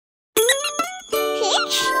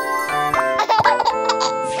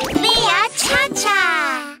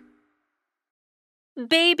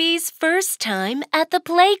baby's first time at the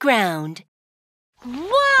playground.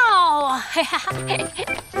 Wow!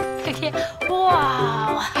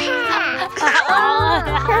 Wow!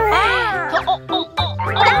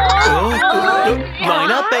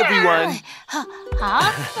 Line up, everyone.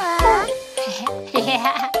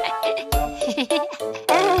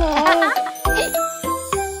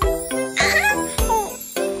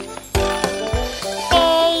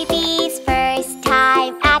 Baby's first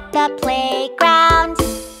time at the playground.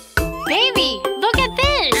 Baby, look at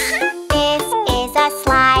this! This is a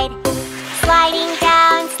slide. Sliding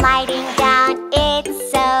down,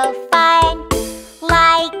 it's so fun.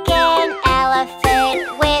 Like an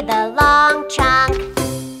elephant with a long trunk.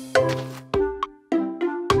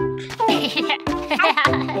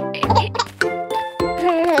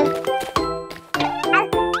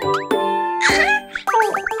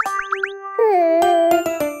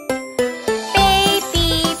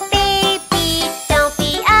 Baby, don't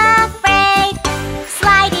be afraid.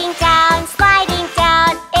 Sliding down,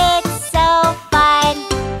 it's so fun.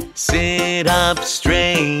 Sit up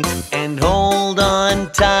straight and hold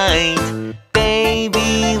on tight.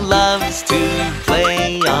 Baby loves to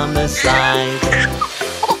play on the slide.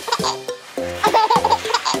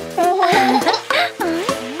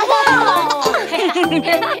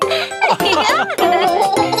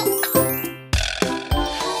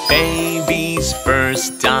 Baby's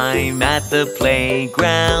first time at the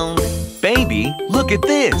playground. Baby, look at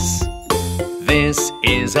this. This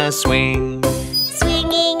is a swing.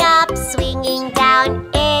 Swinging up, swinging down,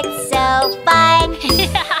 it's so fun.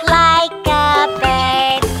 Like a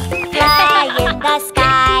bird, fly in the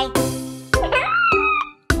sky.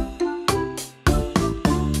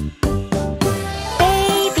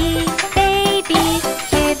 Baby,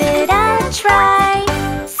 give it a try.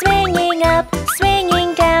 Swinging up,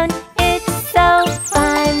 swinging down, it's so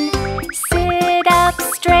fun. Sit up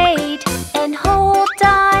straight and hold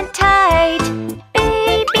on tight.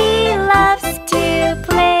 Baby loves to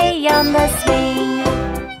play on the swing.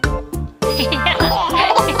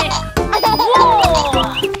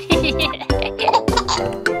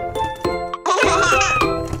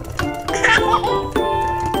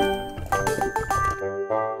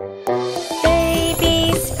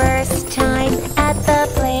 Baby's first time at the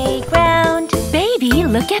playground. Baby,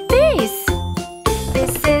 look at this.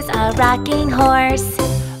 This is a rocking horse.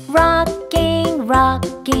 Rocking,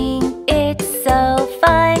 it's so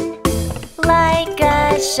fun. Like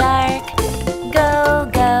a shark. Go,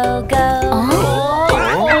 go, go.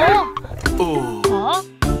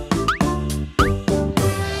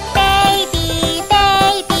 Baby,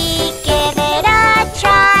 give it a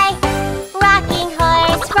try. Rocking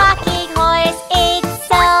horse, it's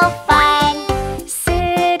so fun.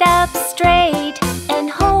 Sit up straight and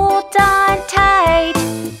hold on tight.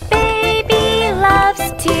 Baby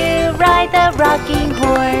loves to ride the rocking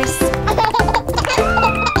horse.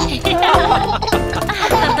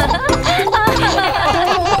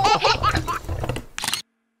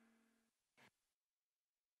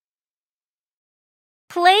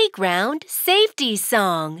 Playground safety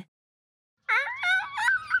song.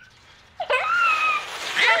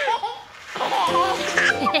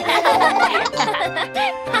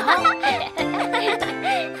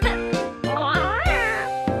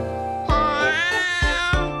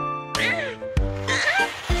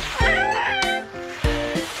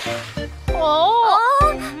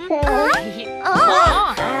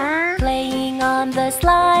 Playing on the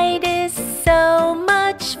slide is so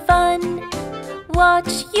much fun.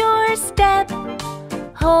 Watch your step,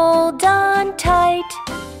 hold on tight.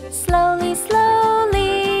 Slowly,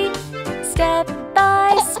 step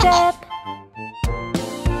by step.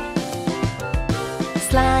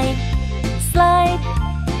 Slide,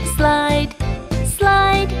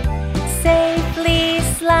 safely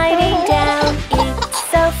sliding down. It's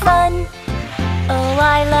so fun. Oh,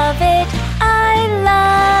 I love it,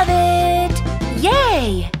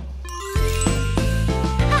 Yay!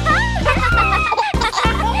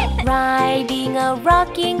 Riding a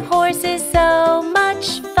rocking horse is so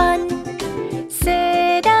much fun.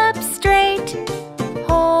 Sit up straight,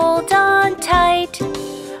 hold on tight.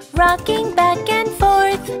 Rocking back and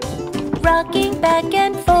forth, rocking back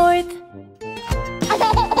and forth.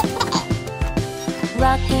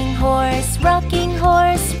 Rocking horse,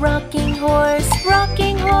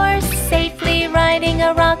 safely riding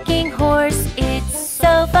a rocking horse. It's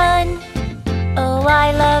so fun. Oh,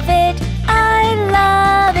 I love it,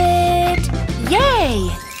 Yay!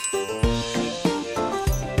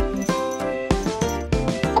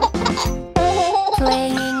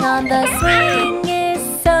 Playing on the swing is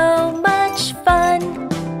so much fun.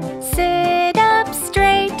 Sit up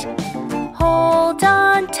straight, hold on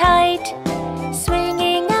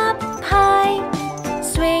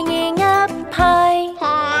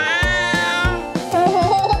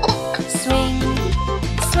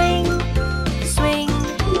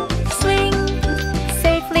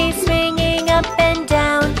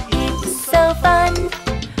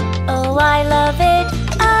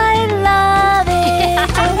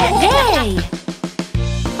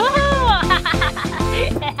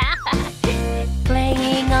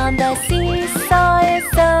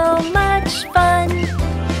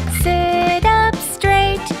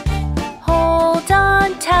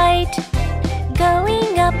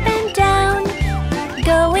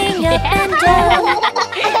up and down.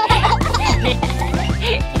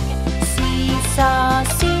 Seesaw,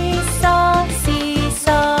 seesaw,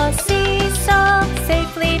 seesaw, seesaw.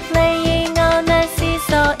 Safely playing on the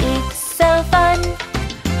seesaw, it's so fun.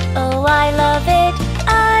 Oh, I love it,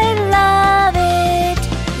 I love it.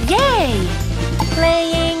 Yay!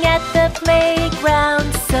 Playing at the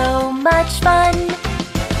playground, so much fun.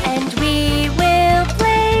 And we will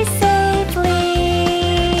play safely.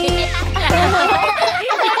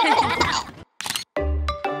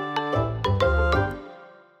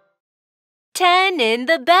 10 in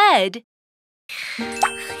the bed.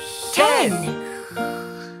 10.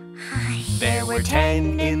 There were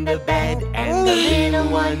 10 in the bed, and the little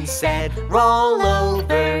one said, roll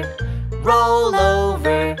over, roll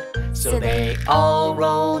over. So they all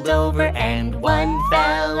rolled over, and one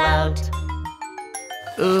fell out.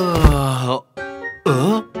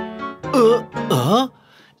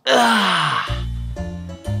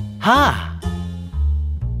 Ha!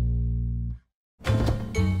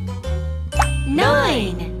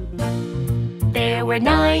 9. There were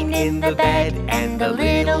 9 in the bed, and the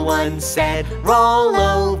little one said, roll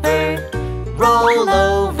over, roll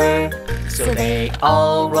over. So they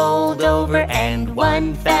all rolled over, and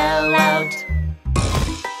one fell out.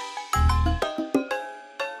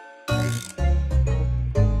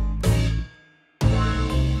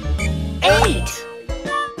 8.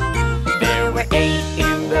 There were 8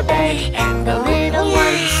 in the bed, and the little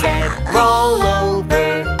one said, roll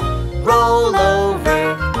over, roll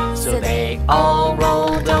over. So they all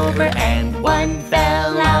rolled over, and one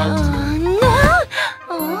fell out.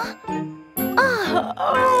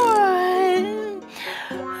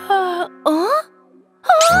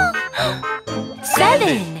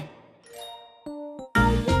 7.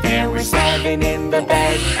 There were 7 in the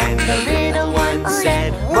bed, and the little one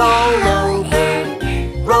said, roll over,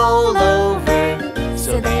 roll over.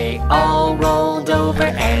 So they all rolled over,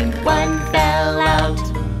 and one fell out.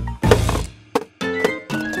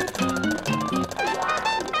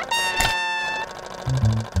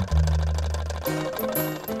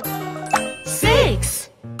 6.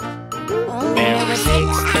 There were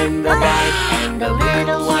 6 in the bed, and the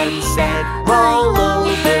little one said, roll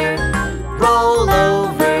over, roll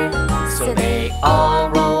over. So they all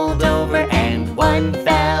rolled over, and one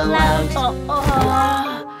fell out.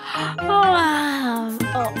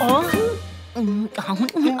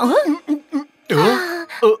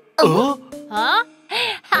 Huh?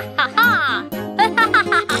 Ha ha ha!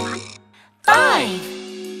 5.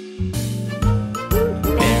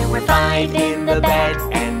 There were 5 in the bed,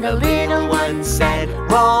 and the little one said,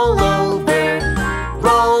 roll over,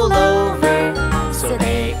 roll over. So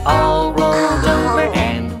they all rolled over,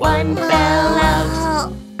 and one fell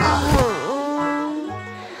out.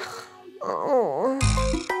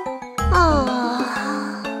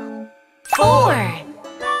 4.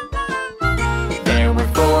 There were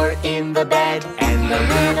 4 in the bed, and the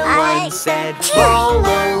little one said, roll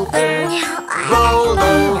over, roll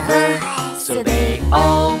over. So they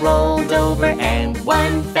all rolled over, and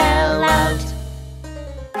one fell out.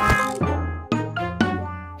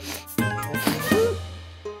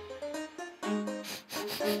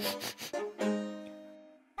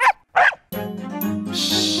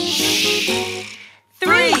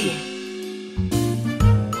 3.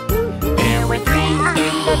 There were 3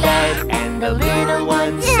 in the bed, and the little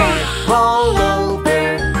one said, roll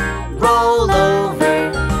over, roll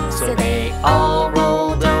over. So they all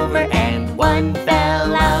rolled over, and one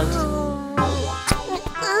fell out.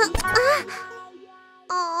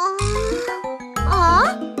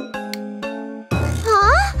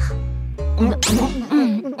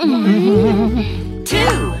 2.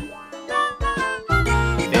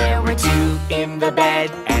 There were 2 in the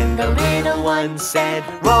bed, and the little one said,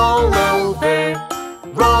 roll over,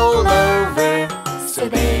 roll over. So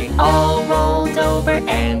they all rolled over,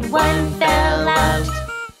 and one fell out.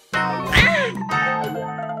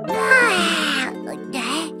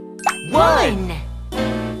 1.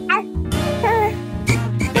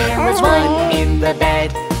 There was 1 in the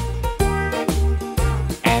bed,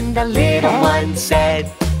 and the little one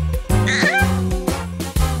said,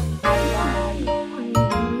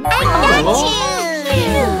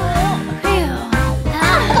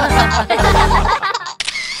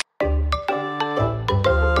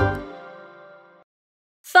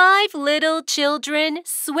 Five little children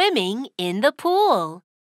swimming in the pool.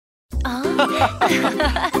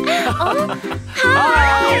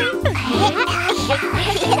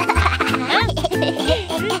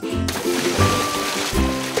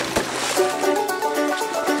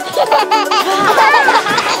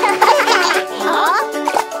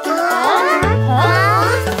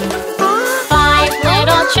 Five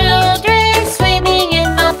little children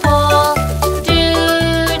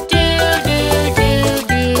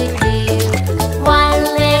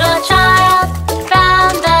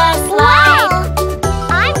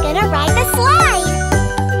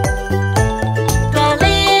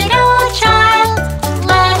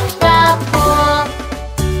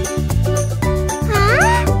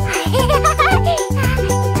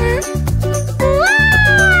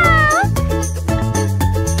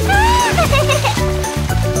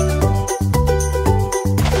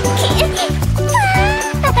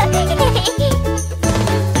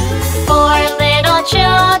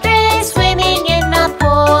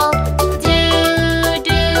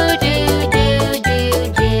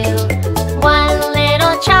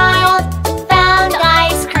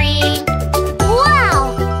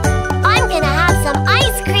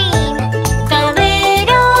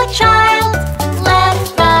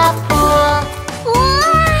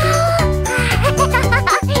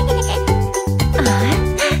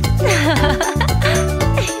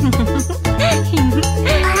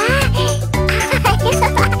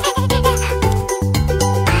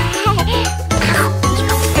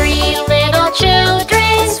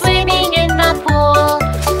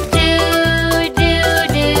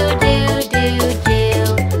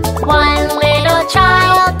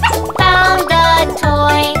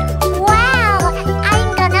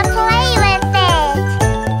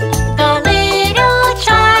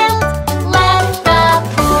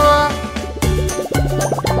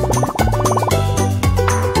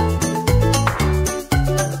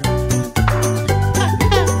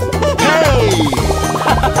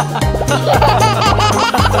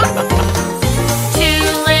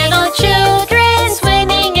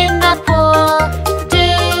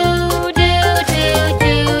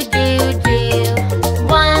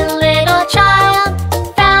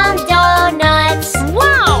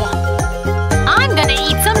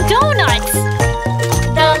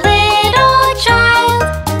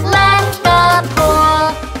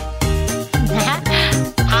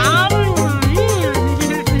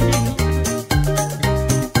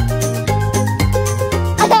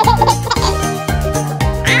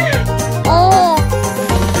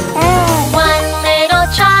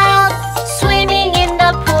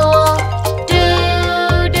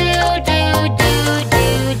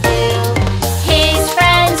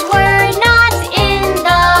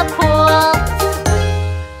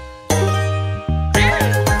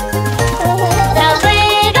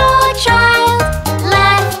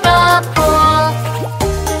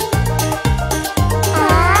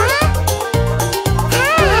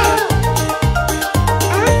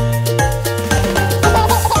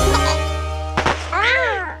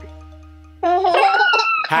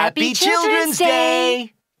Children's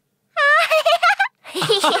Day!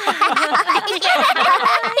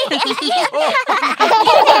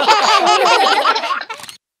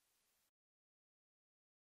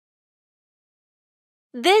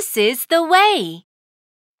 This is the way.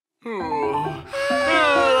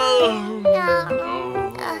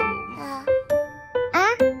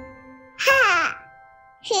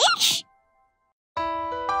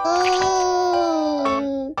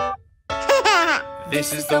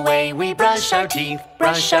 This is the way we brush our teeth,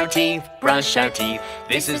 brush our teeth, brush our teeth.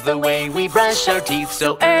 This is the way we brush our teeth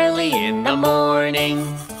so early in the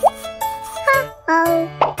morning.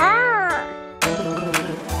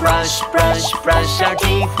 Brush, brush, brush our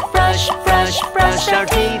teeth, brush, brush, brush our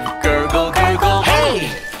teeth. Gurgle, gurgle, hey!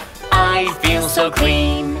 I feel so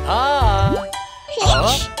clean.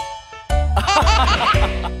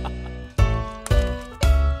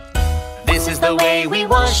 This is the way we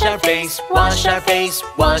wash our face, wash our face,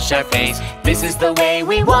 wash our face. This is the way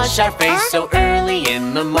we wash our face so early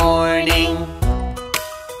in the morning.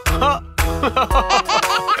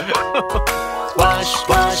 Wash,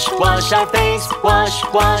 wash, wash our face, wash,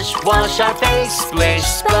 wash, wash our face. Splish,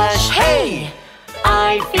 splash, hey!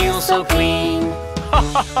 I feel so clean.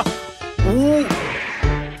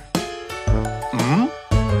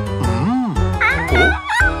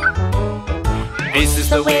 This is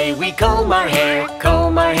the way we comb our hair,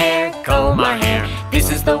 comb our hair, comb our hair.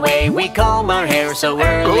 This is the way we comb our hair so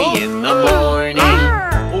early in the morning.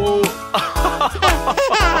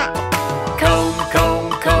 Comb,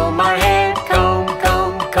 comb, comb our hair, comb,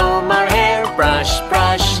 comb, comb our hair. Brush,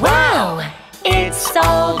 brush, wow! It's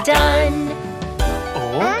all done.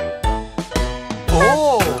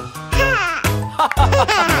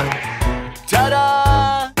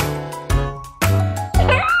 Ta-da!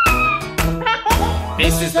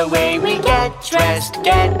 This is the way we get dressed,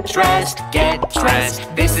 get dressed, get dressed.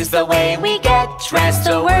 This is the way we get dressed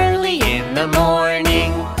so early in the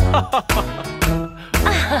morning.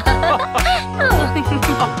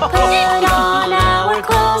 Put on our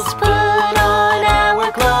clothes, put on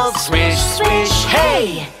our clothes. Swish, swish,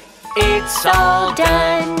 hey! It's all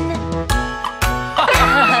done.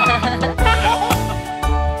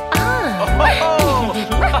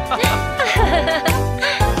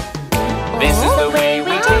 This is the way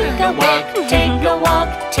we take a walk, take a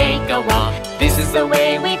walk, take a walk. This is the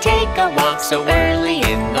way we take a walk so early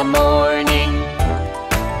in the morning.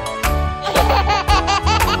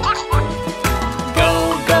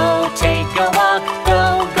 Go, go, take a walk,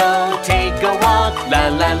 go, go, take a walk. La,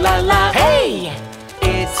 la, la, la, hey!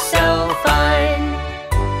 It's so fun.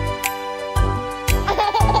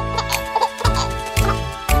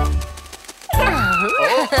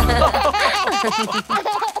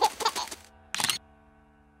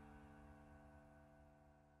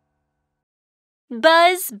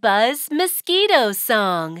 Buzz, buzz, mosquito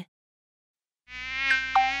song.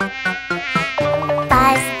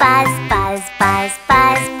 Buzz, buzz, buzz, buzz,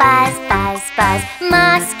 buzz, buzz, buzz, buzz.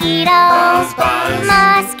 Mosquito,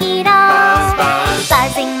 mosquito,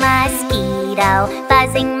 buzzing mosquito,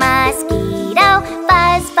 buzzing mosquito.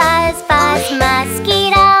 Buzz, buzz, buzz,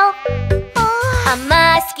 mosquito. A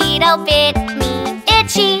mosquito bit me,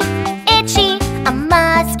 itchy, itchy. A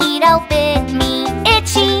mosquito bit me,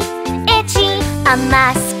 itchy, itchy. A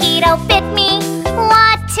mosquito bit me.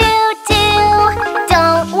 What to do?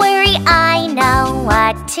 Don't worry, I know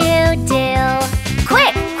what to do.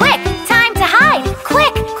 Quick, quick, time to hide.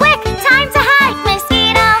 Quick, quick, time to hide.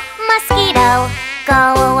 Mosquito, mosquito, go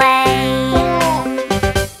away.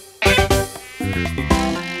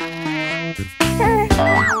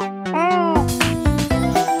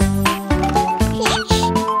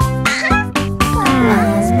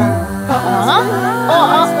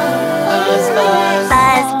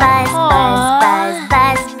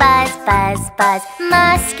 Buzz,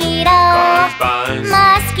 mosquito,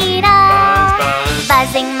 mosquito,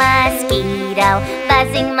 buzzing mosquito,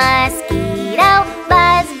 buzzing mosquito.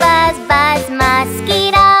 Buzz, buzz, buzz,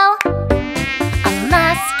 mosquito. A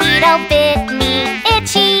mosquito bit me,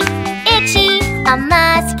 itchy, itchy. A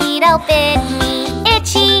mosquito bit me,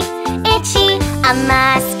 itchy, itchy. A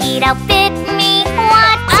mosquito bit me.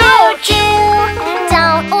 What to do?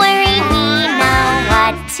 Don't worry, we know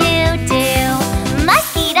what to do.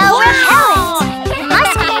 Mosquito repellent,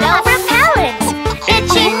 mosquito repellent.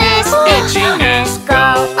 Itchiness, itchiness, go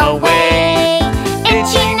away.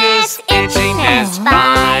 Itchiness, itchiness,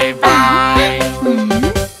 bye bye.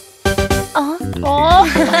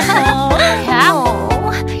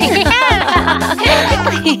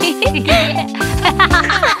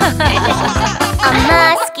 A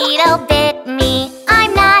mosquito bit me,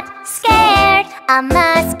 I'm not scared. A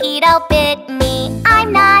mosquito bit me,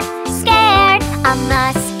 I'm not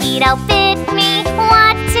mosquito bit me,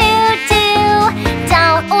 what to do?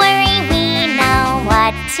 Don't worry, we know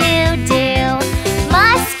what to do.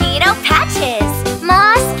 Mosquito patches,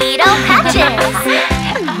 mosquito patches.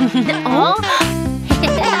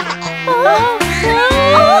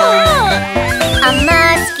 A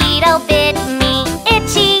mosquito bit me,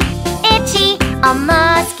 itchy, itchy. A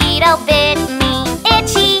mosquito bit me,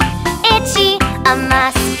 itchy, itchy. A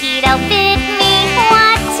mosquito bit me,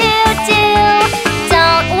 what to do?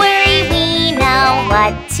 Don't worry, we know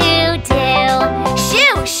what to do.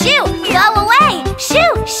 Shoo, shoo, go away.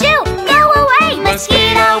 Shoo, shoo, go away.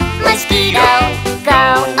 Mosquito, mosquito, go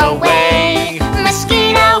away.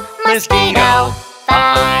 Mosquito, mosquito,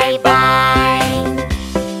 bye bye.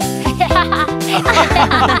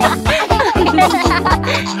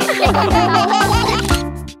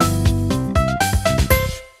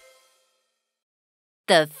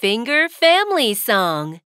 The Finger Family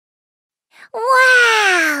Song.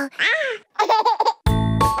 Wow!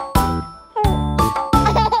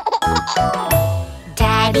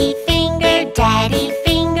 Daddy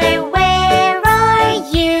Finger, where are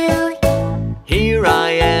you? Here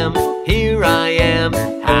I am,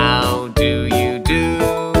 how do you do?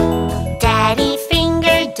 Daddy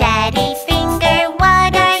Finger,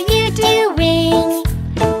 what are you doing?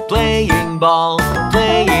 Playing ball,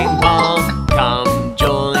 come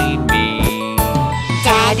join me.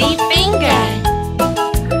 Daddy Finger,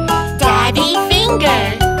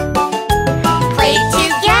 play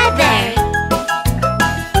together.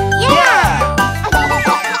 Yeah!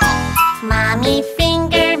 Mommy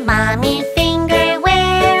Finger,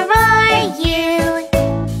 where are you?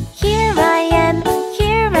 Here I am,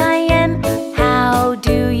 how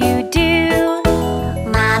do you do?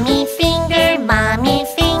 Mommy Finger,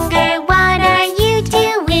 what are you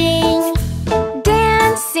doing?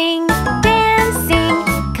 Dancing,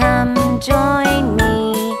 come join me.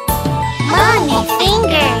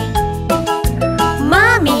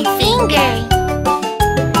 Mommy Finger,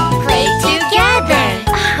 play together.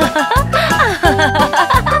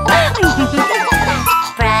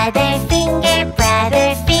 Brother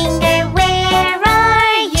Finger, where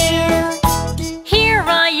are you? Here I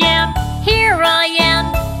am,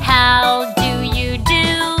 how do you do?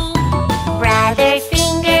 Brother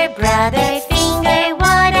Finger,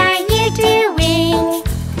 what are you doing?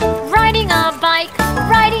 Riding a bike,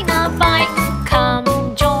 come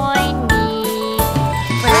join me.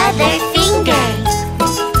 Brother Finger,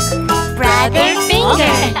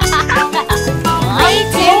 play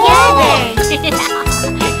together.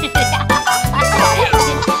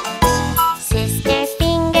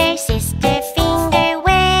 Sister Finger,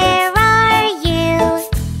 where are you?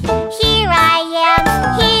 Here I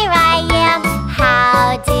am,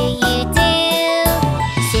 how do you do?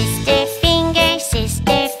 Sister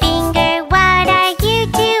Finger, what are you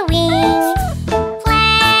doing?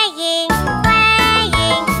 Playing,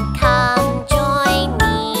 come join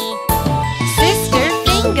me. Sister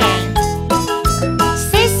Finger,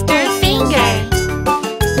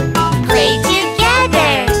 play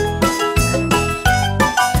together.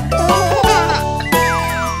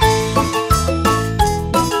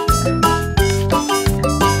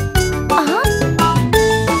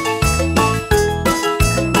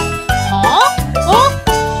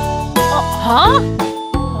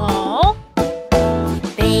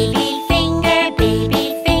 Baby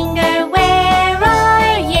Finger, where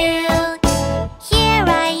are you? Here I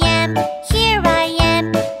am,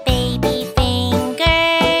 Baby Finger.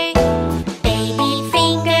 Baby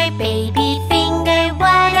Finger,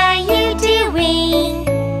 what are you doing?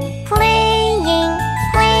 Playing,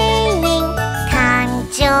 come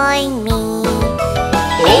join me.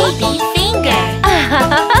 Baby Finger,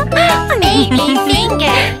 Baby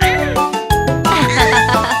Finger.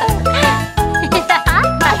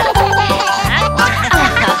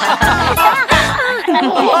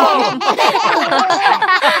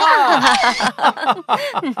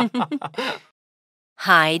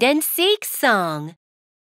 Hide and Seek Song.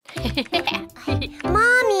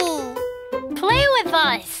 Mommy! Play with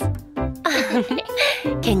us.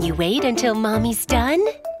 Can you wait until Mommy's done?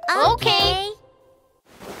 Okay.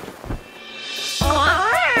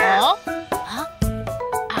 Aha!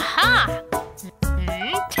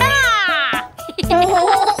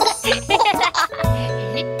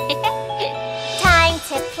 Time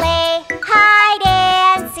to play hide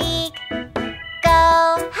and seek. Go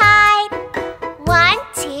hide. 1,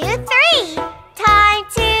 2, 3. Time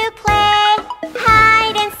to play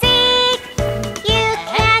hide and seek. You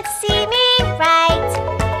can't see me right,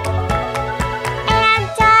 and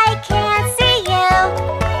I can't see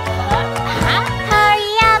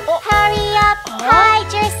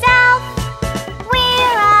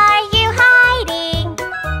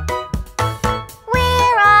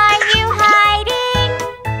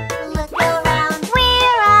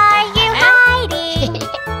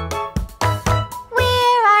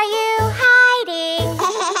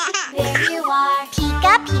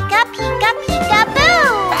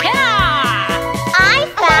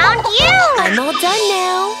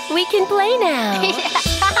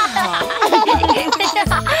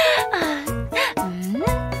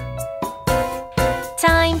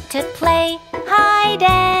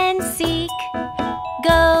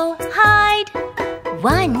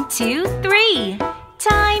 1, 2, 3.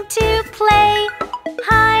 Time to play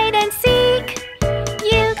hide and seek.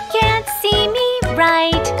 You can't see me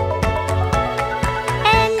right,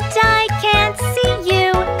 and I can't see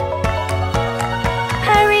you.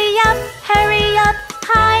 Hurry up,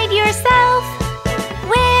 hide yourself.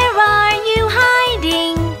 Where are you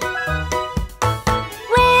hiding?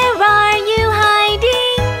 Where are you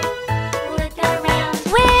hiding? Look around.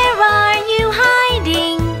 Where are you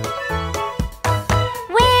hiding?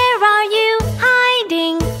 Where are you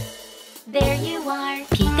hiding? There you are.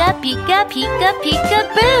 Pika, pika, pika,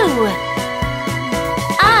 peekaboo!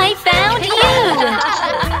 I found you!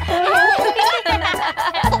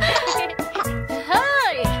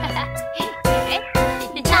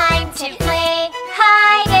 Time to play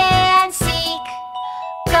hide and seek.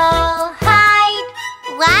 Go hide.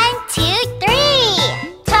 1, 2, 3.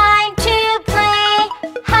 Time to play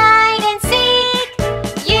hide and seek.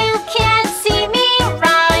 You can't see me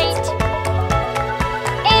right,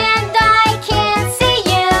 and I can't see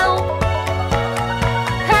you.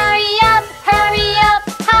 Hurry up,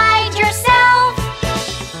 hide yourself.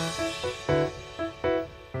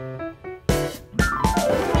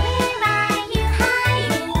 Where are you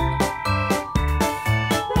hiding?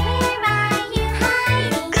 Where are you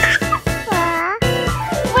hiding?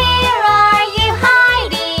 Where are you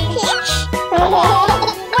hiding?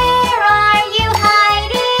 Where are you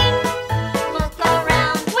hiding? Look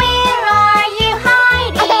around. Where are you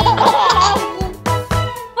hiding?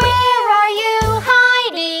 Where are you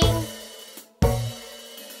hiding?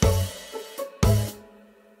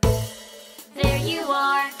 There you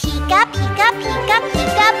are. Pika, pika, pika,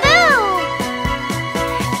 peekaboo!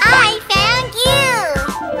 I found you!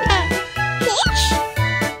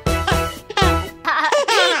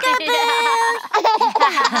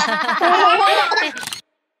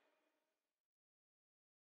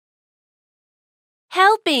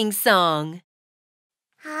 Helping song.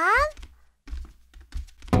 Huh?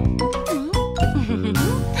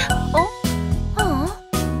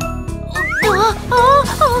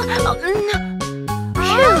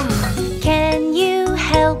 Can you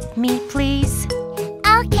help me, please?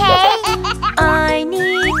 Okay. I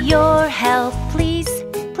need your help, please,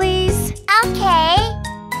 please. Okay.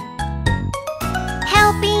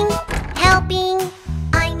 Helping,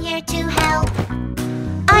 I'm here to help.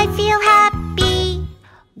 I feel happy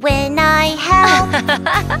when I help.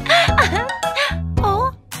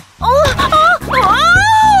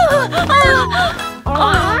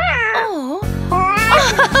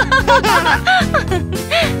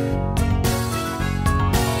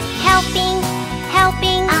 Helping,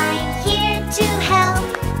 I'm here to help.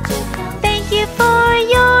 Thank you for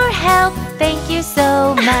your help. Thank you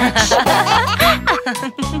so much.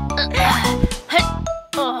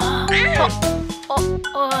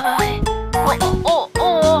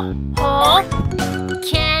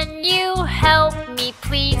 Can you help me,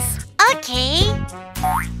 please? Okay.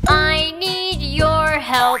 I need your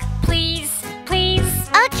help, please, please.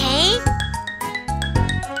 Okay.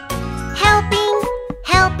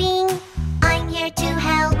 Helping, I'm here to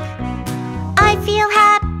help. I feel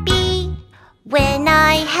happy when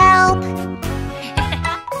I help.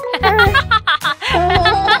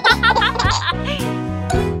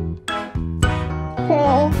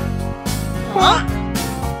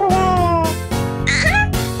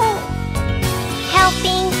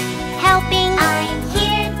 Helping, I'm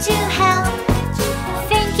here to help.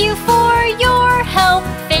 Thank you for your help.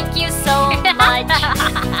 Thank you so much.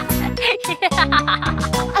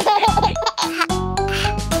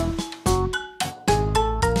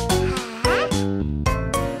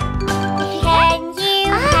 Can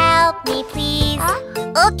you help me, please?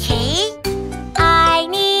 Okay. I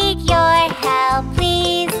need your help,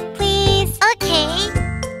 please, please. Okay.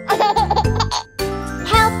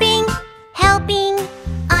 Helping,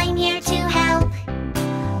 I'm here to help.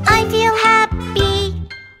 I feel happy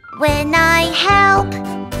when I help.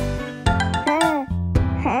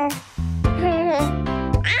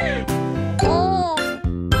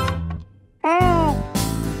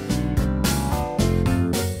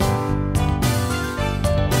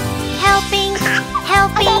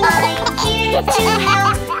 Helping, I'm here to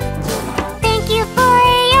help. Thank you for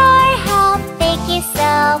your help. Thank you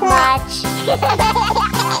so much.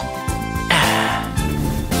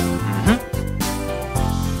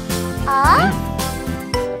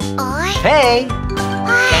 Hey!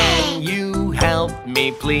 Can you help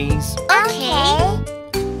me, please? Okay.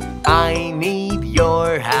 I need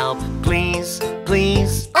your help, please,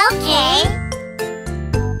 please. Okay.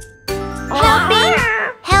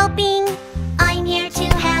 Helping, I'm here to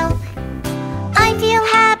help. I feel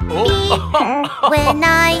happy when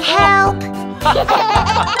I help.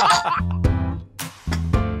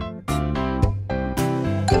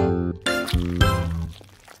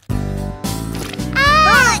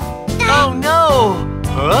 Oh no!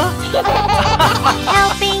 Huh?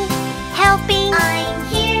 Helping, helping. I'm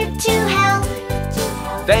here to help.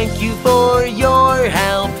 Thank you for your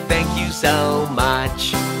help. Thank you so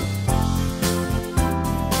much.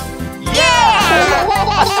 Yeah!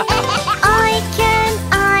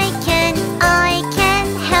 I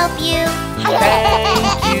can help you.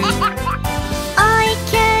 Thank you. I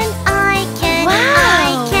can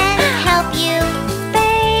help you.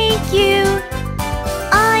 Thank you.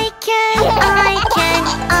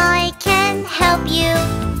 I can help you.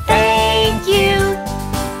 Thank you.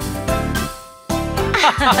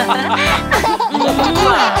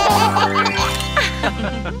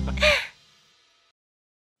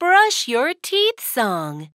 Brush your teeth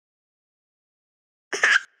song.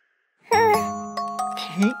 Huh?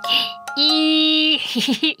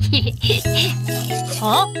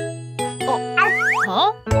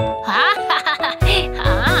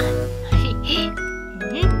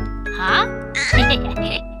 Huh?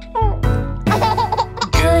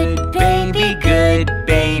 Good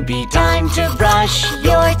baby, time to brush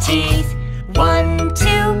your teeth. 1,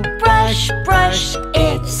 2, brush, brush,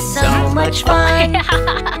 it's so much fun.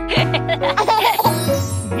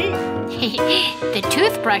 The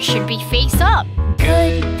toothbrush should be face up.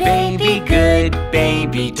 Good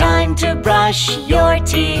baby, time to brush your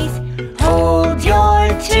teeth. Hold your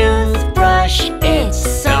toothbrush,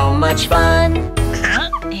 it's so much fun.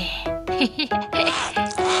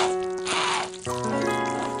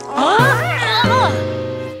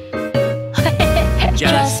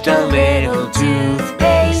 Just a little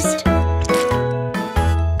toothpaste.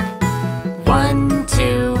 1,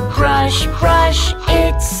 2, brush, brush,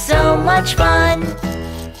 it's so much fun.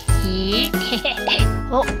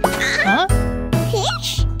 Oh. Huh?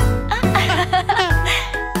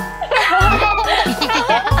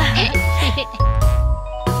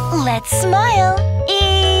 Let's smile.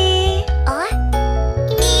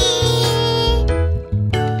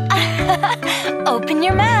 Open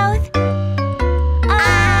your mouth.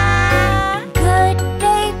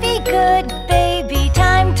 Good baby,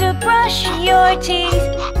 time to brush your teeth.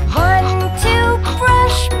 1, 2,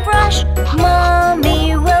 brush, brush.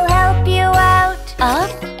 Mommy will help you out. Up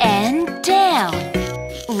and down,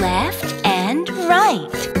 left and right.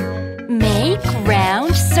 Make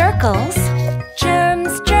round circles.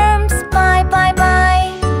 Germs, germs, bye, bye, bye.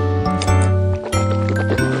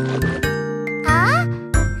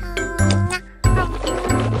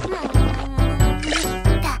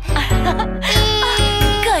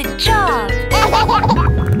 Good job.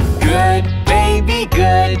 Good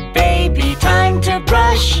baby, time to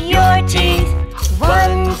brush your teeth.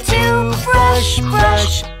 1, 2, brush,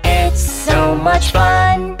 brush, it's so much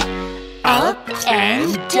fun. Up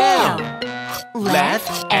and down,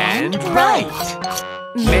 left and right.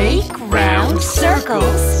 Make round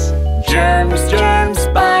circles. Germs, germs,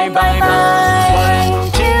 bye, bye, bye.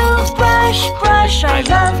 1, 2, brush, brush, I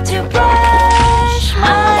love to brush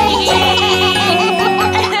my teeth.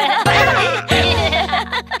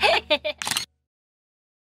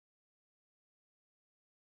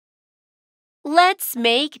 Let's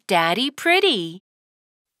make Daddy pretty.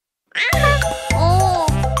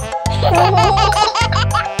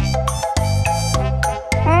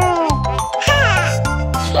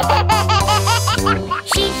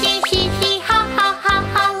 Hee hee ha ha ha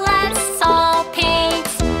ha. Let's all paint.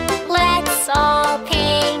 Let's all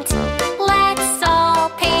paint. Let's all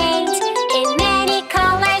paint. In many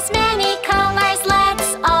colors,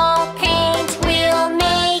 let's all paint. We'll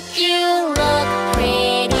make you look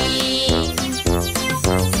pretty.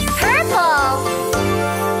 Purple.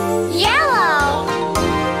 Yellow.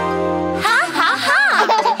 Ha ha ha.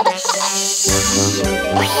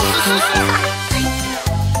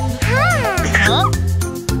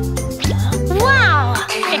 Wow!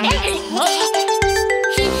 Hee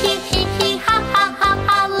hee ha ha ha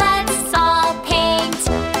ha. Let's all paint.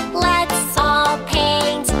 Let's all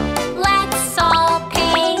paint. Let's all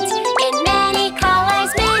paint. In many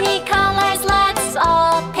colors, let's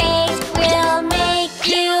all paint. We'll make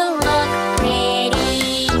you look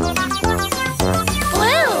pretty.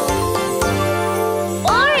 Blue.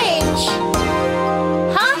 Orange.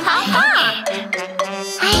 Ha ha ha.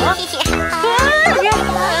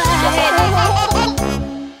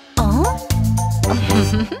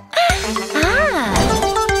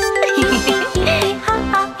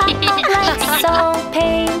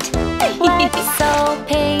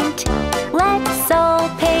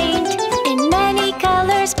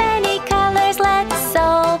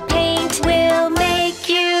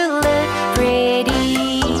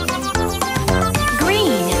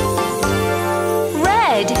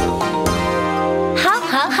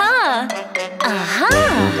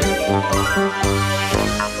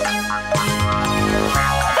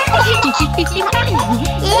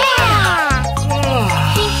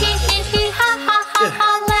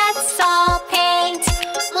 Let's all paint.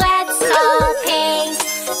 Let's all paint.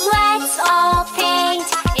 Let's all paint.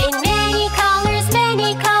 In many colors,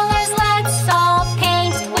 many colors. Let's all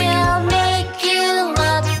paint. We'll make you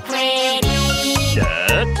look pretty.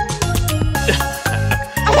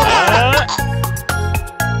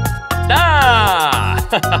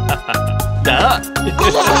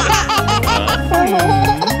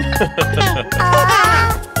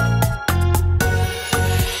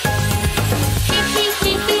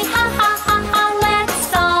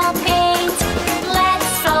 Let's all paint.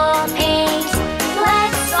 Let's all paint.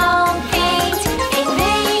 Let's all paint. In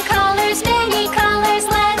many colors, many colors.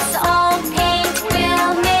 Let's all paint.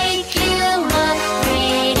 We'll make you look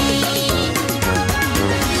pretty.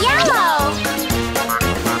 Yellow,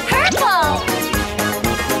 purple,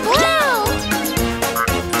 blue,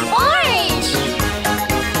 orange,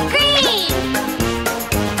 green,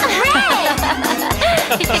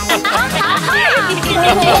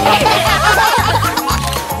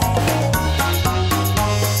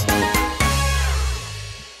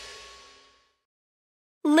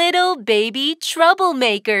 Little Baby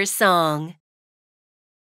Troublemaker Song.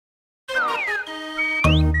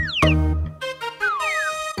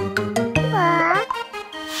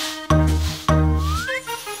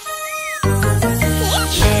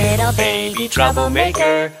 Little baby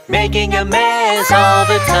troublemaker, making a mess all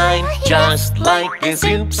the time, just like this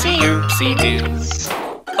oopsie oopsie doo.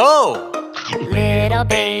 Oh! Little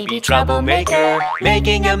baby troublemaker,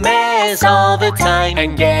 making a mess all the time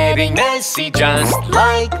and getting messy just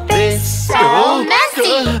like this. so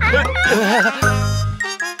messy.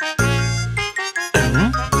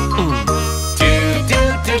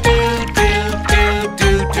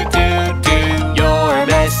 You're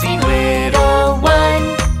messy little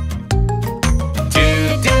one.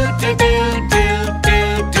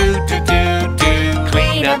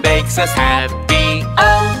 Cleanup makes us happy.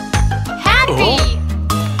 Oh, Happy.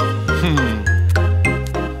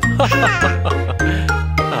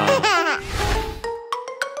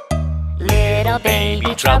 little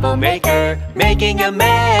baby troublemaker, making a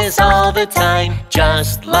mess all the time,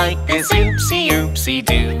 just like this oopsie oopsie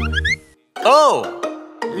doo. Oh!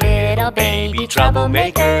 Little baby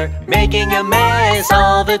troublemaker, making a mess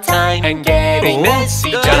all the time and getting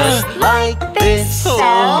messy just like this.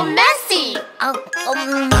 So messy.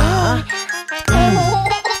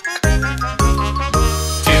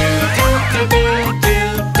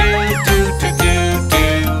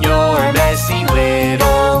 You're messy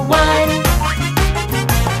little one.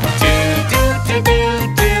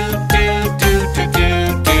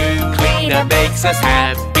 Cleanup makes us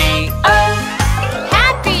happy. Oh,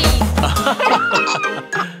 Happy.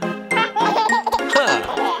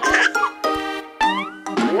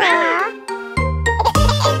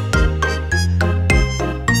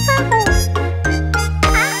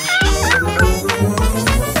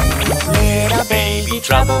 little baby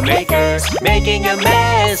troublemaker, making a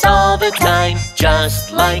mess all the time,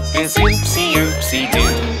 just like this oopsie oopsie doo.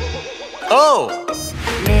 Oh!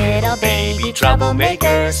 Little baby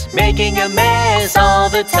troublemaker, making a mess all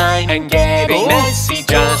the time and getting messy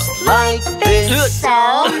just like this.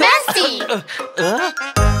 So messy.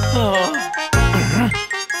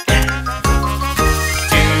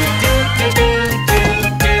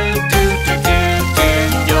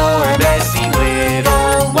 You're messy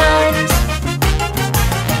little ones.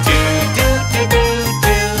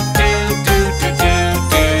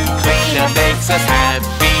 Cleanup makes us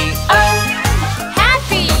happy. Oh,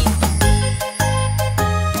 Happy.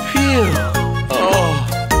 phew.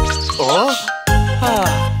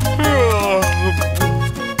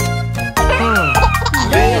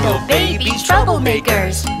 Little baby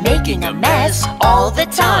troublemakers, making a mess all the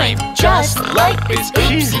time, just like this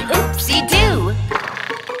oopsie oopsie doo.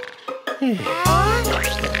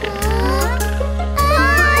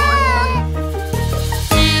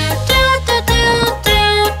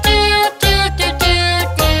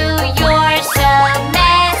 You're so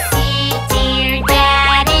messy, dear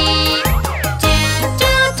daddy.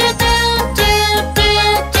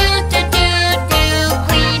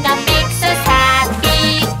 Cleanup makes us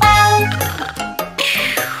happy.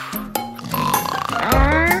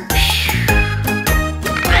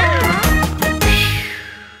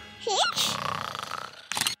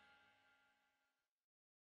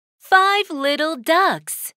 Five Little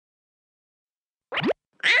Ducks.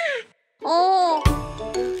 Oh.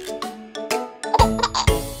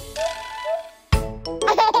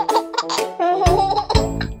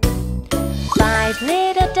 5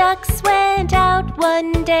 little ducks went out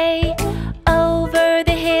one day, over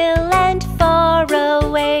the hill and far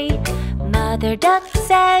away. Mother duck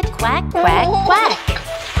said quack, quack, quack.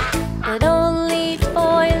 But only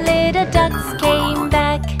 4 little ducks came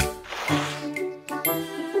back. 4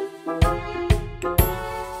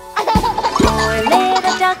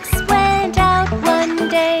 little ducks went out one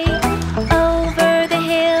day, over the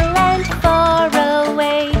hill and far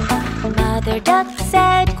away. Mother duck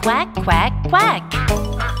said quack, quack, quack.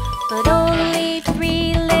 But only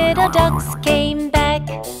 3 little ducks came back.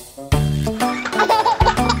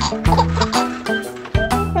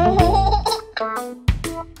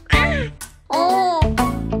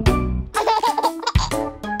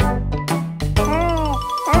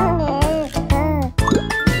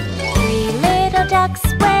 3 little ducks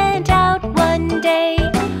went out one day,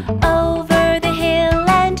 over the hill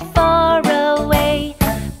and far away.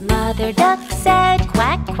 Mother duck said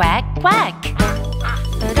quack, quack, quack.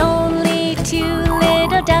 But only 2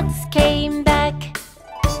 little ducks came back.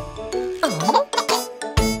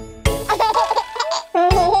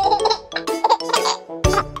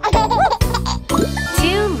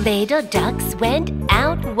 2 little ducks went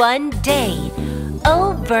out one day,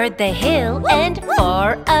 over the hill and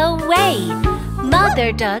far away.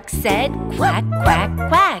 Mother duck said quack, quack,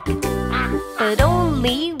 quack. But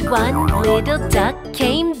only 1 little duck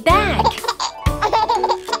came back.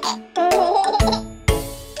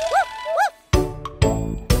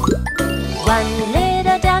 1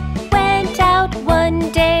 little duck went out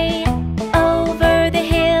one day, over the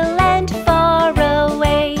hill and far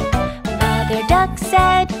away. Mother duck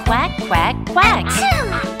said quack, quack, quack.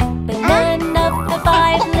 But none of the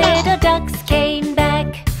 5 little ducks came back.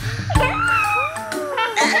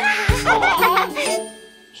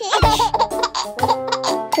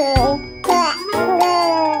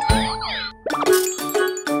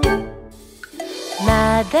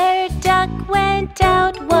 Mother duck went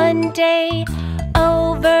out one day,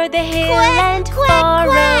 over the hill and far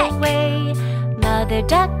away. Mother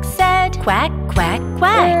duck said quack, quack,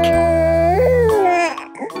 quack.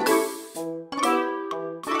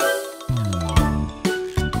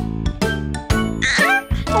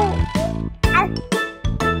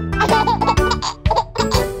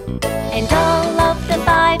 And all of the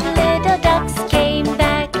 5 little ducks came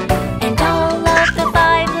back. And all of the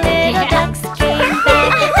 5 little ducks came back.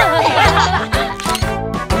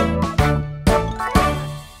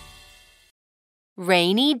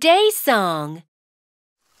 Rainy Day Song.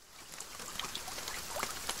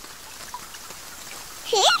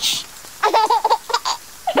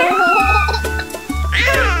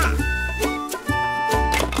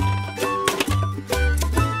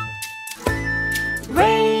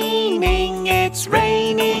 Raining, it's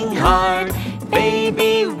raining hard.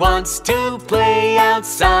 Baby wants to play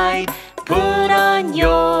outside. Put on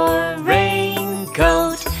your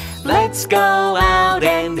raincoat. Let's go out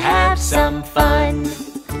and have some fun.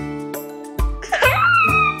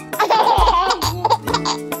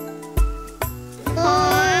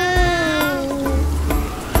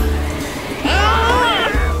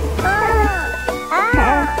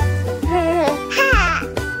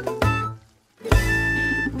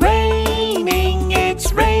 Raining,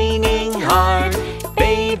 it's raining hard.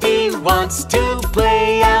 Baby wants to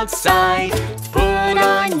play outside. Put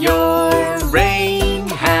on your rain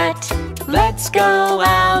hat. Let's go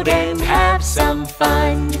out and have some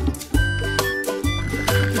fun.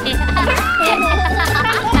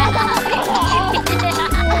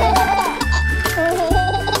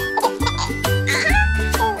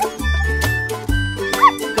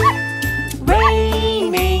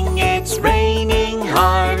 Raining, it's raining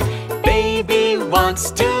hard. Baby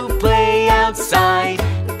wants to play outside.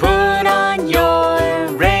 Put on your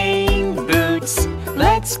rain boots.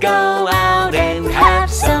 Let's go out and have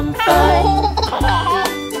some fun.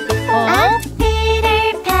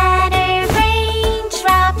 Pitter patter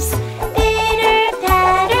raindrops, pitter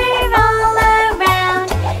patter all around.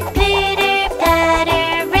 Pitter patter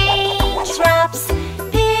raindrops,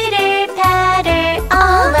 pitter patter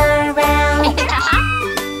all around.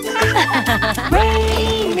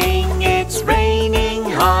 Raining, it's raining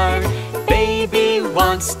hard. Baby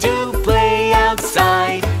wants to play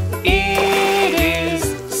outside. It is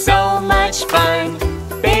so much fun.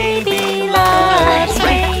 Baby loves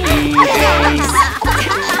rainy days.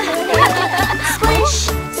 Splish,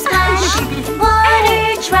 splash,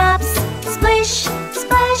 water drops. Splish,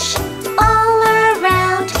 splash, all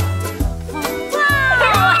around.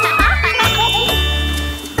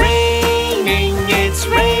 Raining, it's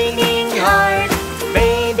raining hard.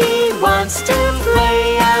 Baby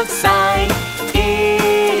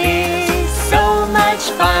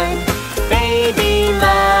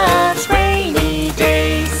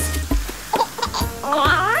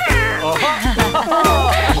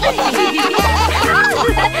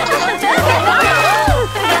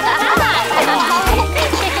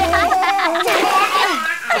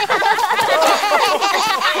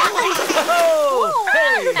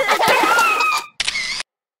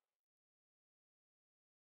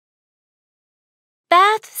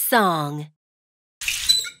math song.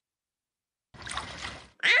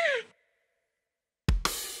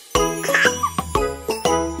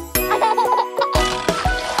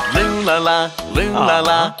 Loo-la-la,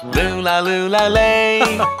 loo-la-la, loo-la-loo-la-lay.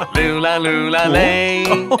 Loo-la-loo-la-lay.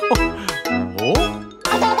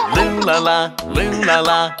 Loo-la-la,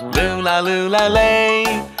 loo-la-la,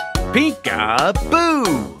 loo-la-loo-la-lay.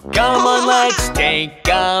 Peek-a-boo! Come on, let's take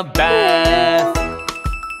a bath.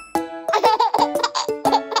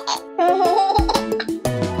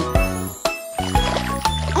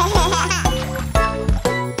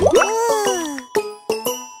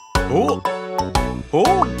 Oh!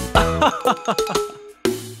 Oh!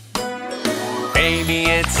 Baby,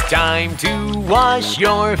 it's time to wash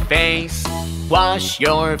your face. Wash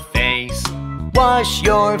your face. Wash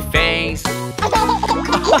your face.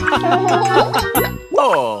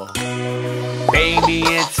 Oh! Baby,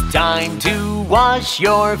 it's time to wash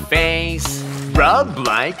your face. Rub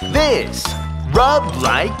like this. Rub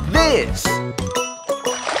like this.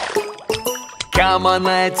 Come on,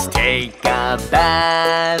 let's take a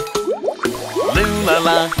bath.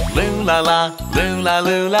 Loo-la-la, loo-la-la,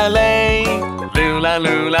 loo-la-loo-la-lay.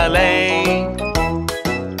 Loo-la-loo-la-lay.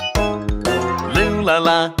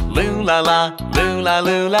 Loo-la-la, loo-la-la,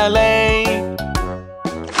 loo-la-loo-la-lay.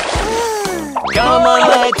 Come on,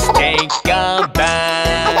 let's take a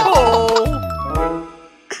bath.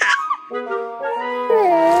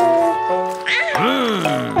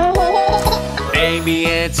 Baby,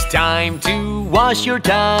 it's time to wash your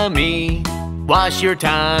tummy. Wash your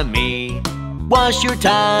tummy. Wash your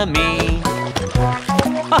tummy.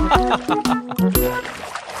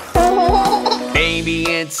 Baby,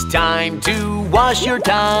 it's time to wash your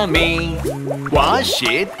tummy. Wash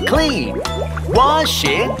it clean. Wash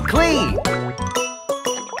it clean.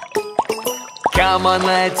 Come on,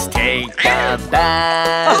 let's take a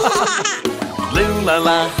bath.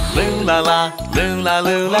 Loo-la-la, loo-la-la,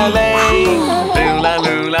 loo-la-loo-la-lay.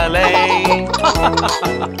 Loo-la-loo-la-lay.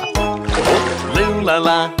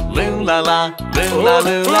 Loo-la-la, loo-la-la,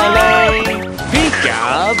 loo-la-loo-la-lay.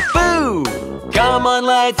 Peek-a-boo! Come on,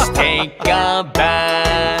 let's take a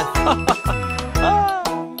bath.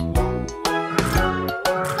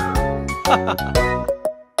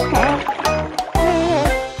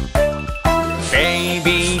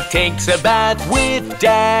 Baby takes a bath with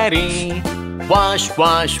Daddy. Wash,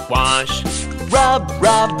 wash, wash. Rub,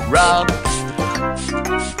 rub, rub.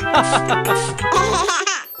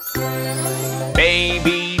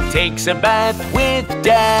 Baby takes a bath with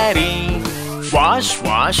Daddy. Wash,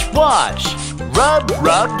 wash, wash. Rub,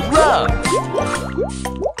 rub, rub.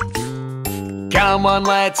 Come on,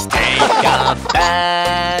 let's take a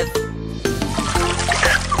bath.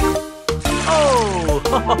 Oh!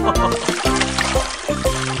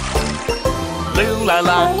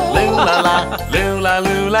 Loo-la-la, loo-la-la,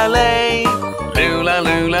 loo-la-loo-la-lay.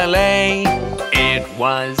 Loo-la-loo-la-lay. It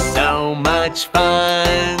was so much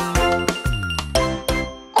fun.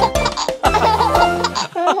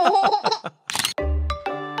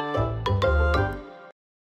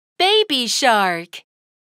 Baby shark.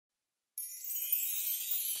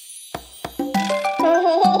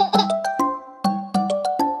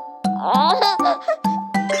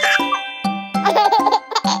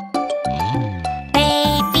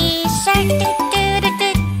 Baby shark,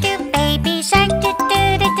 do-do-do-do-do. Baby shark,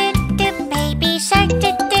 do-do-do-do-do. Baby shark,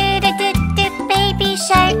 do-do-do-do-do. Baby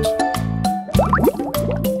shark.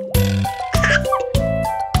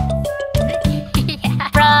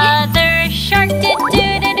 Brother shark, do do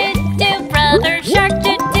do do do. Brother shark,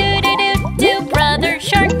 do do do do do. Brother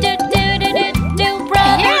shark, do do do do do.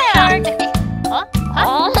 Brother shark.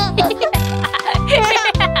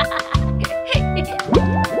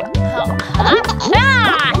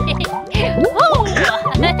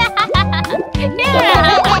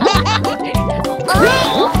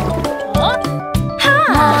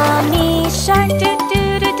 Mommy shark, do do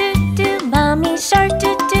do do do. Mommy shark, do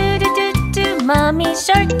do do do do. Mommy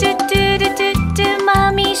shark, do do do do do.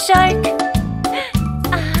 Mommy shark.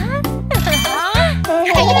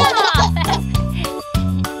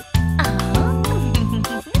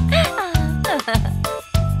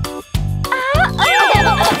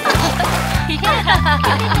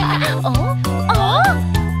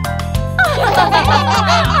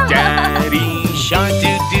 Daddy shark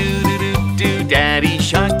do do do do do. Daddy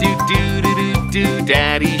shark do do do do do.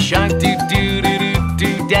 Daddy shark do do do do do.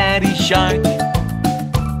 Daddy shark.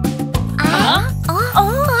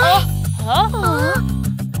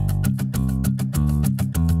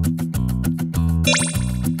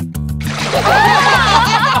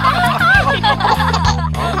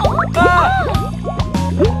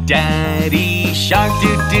 Daddy shark do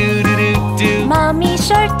do do do do. Mommy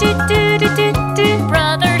shark do do do do do.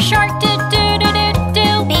 Brother shark do do do do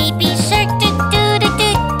do. Baby shark do do do do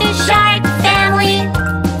do. Shark family.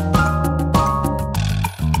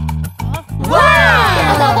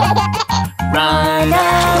 Wow! Run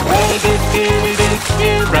away do do do do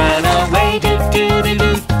do. Run away do do do do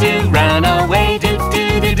do. Run away do do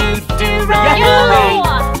do do do. Run away.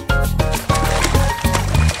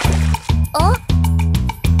 Oh,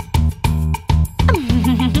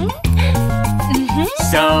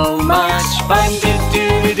 So much fun do do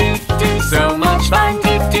do do do. So much fun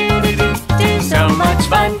do do do do do. So much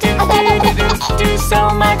fun do do do do do. So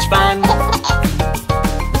much fun.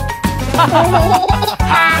 Ha ha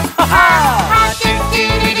ha ha.